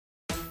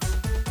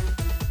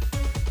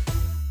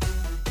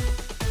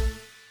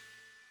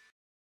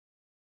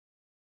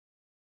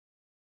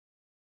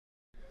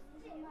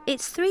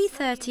It's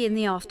 3:30 in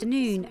the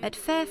afternoon at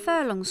Fair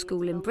Furlong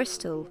School in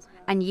Bristol,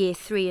 and Year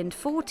 3 and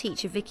 4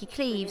 teacher Vicky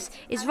Cleves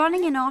is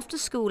running an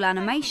after-school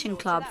animation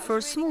club for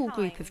a small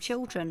group of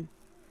children.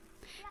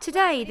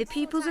 Today the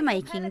pupils are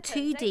making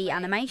 2D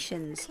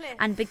animations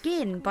and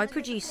begin by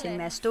producing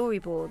their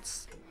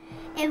storyboards.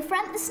 In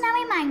front of the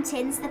snowy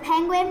mountains, the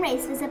penguin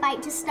race was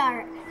about to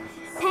start.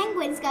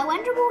 Penguins go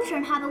underwater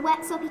and have a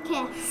wet soppy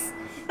kiss.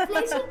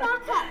 Floating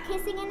back up,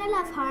 kissing in a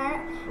love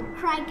heart,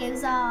 crowd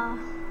goes ah.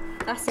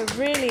 That's a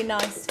really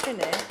nice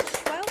finish.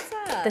 Well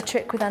done. The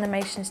trick with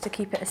animation is to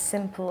keep it as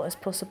simple as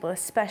possible,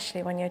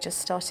 especially when you're just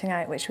starting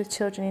out, which with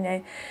children, you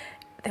know,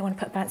 they want to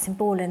put a bouncing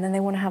ball in, then they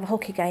want to have a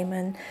hockey game,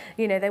 and,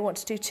 you know, they want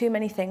to do too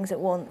many things at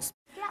once.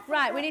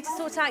 Right, we need to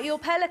sort out your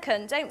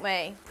pelican, don't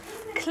we?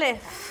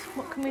 Cliff.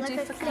 What can we do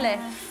for Cliff?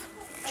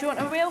 Do you want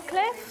a real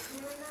Cliff?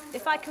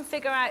 If I can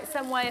figure out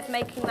some way of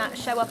making that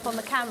show up on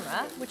the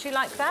camera, would you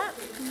like that?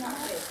 No.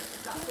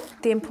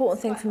 The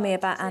important thing for me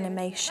about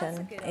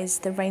animation is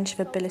the range of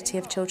ability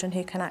of children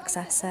who can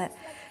access it.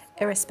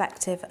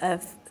 Irrespective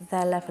of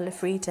their level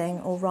of reading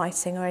or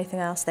writing or anything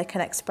else, they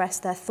can express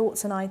their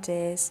thoughts and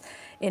ideas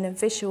in a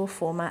visual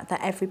format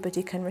that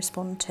everybody can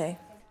respond to.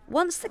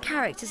 Once the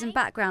characters and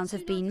backgrounds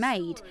have been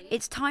made,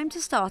 it's time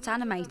to start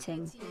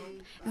animating.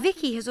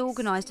 Vicky has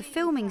organised a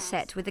filming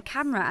set with a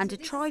camera and a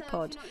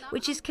tripod,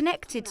 which is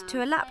connected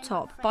to a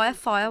laptop by a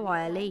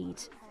firewire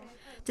lead.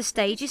 The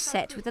stage is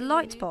set with a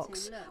light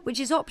box, which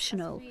is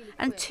optional,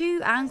 and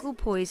 2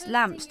 angle-poised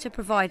lamps to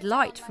provide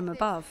light from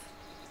above.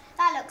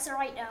 That looks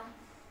alright though.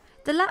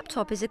 The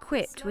laptop is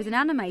equipped with an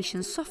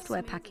animation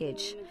software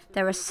package.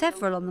 There are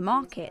several on the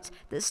market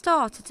that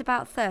start at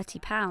about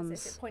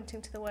 £30.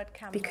 Pointing to the word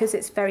camera. Because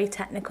it's very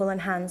technical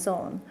and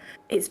hands-on,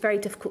 it's very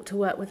difficult to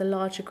work with a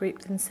larger group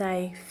than,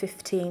 say,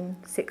 15,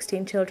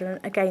 16 children,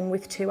 again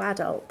with 2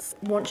 adults.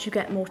 Once you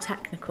get more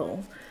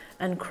technical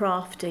and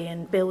crafty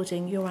and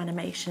building your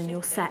animation,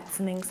 your sets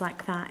and things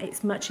like that,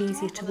 it's much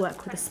easier to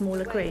work with a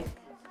smaller group.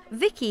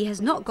 Vicky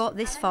has not got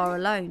this far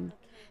alone.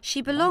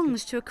 She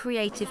belongs to a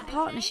creative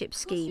partnership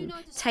scheme,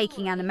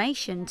 taking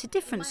animation to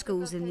different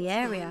schools in the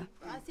area.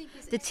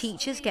 The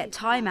teachers get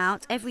time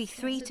out every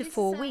 3 to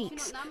 4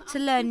 weeks to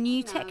learn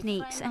new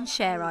techniques and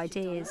share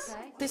ideas.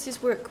 This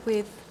is work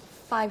with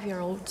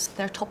 5-year-olds.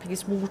 Their topic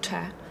is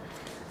water.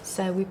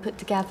 So we put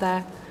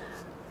together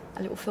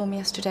a little film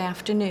yesterday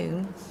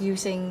afternoon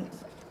using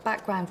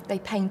background. They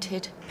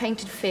painted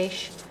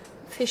fish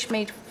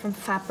made from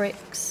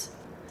fabrics,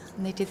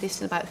 and they did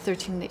this in about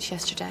 30 minutes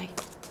yesterday.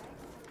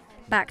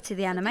 Back to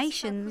the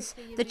animations,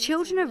 the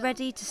children are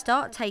ready to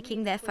start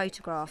taking their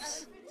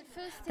photographs.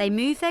 They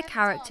move their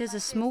characters a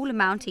small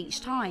amount each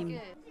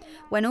time.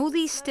 When all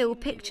these still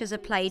pictures are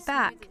played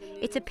back,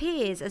 it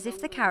appears as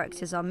if the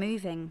characters are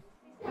moving.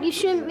 You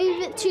shouldn't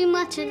move it too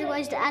much,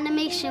 otherwise the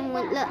animation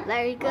won't look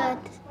very good.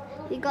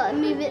 You got to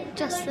move it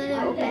just a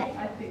little bit.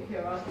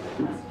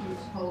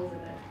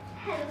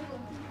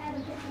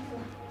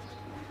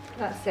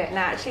 That's it.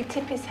 Now actually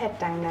tip his head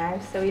down now,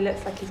 so he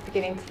looks like he's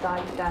beginning to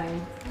dive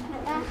down.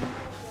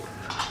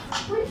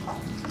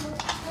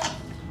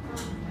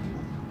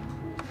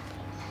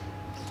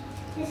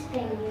 This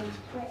penguin's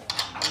quick.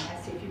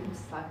 Let's see if you can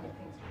slide things.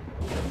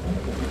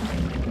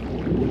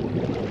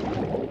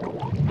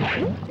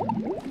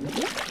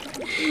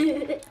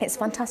 It's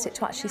fantastic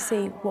to actually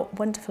see what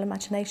wonderful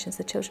imaginations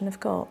the children have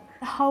got.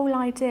 The whole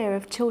idea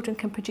of children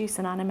can produce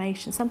an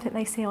animation, something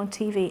they see on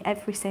TV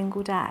every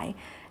single day,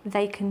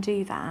 they can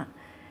do that.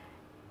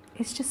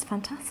 It's just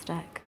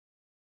fantastic.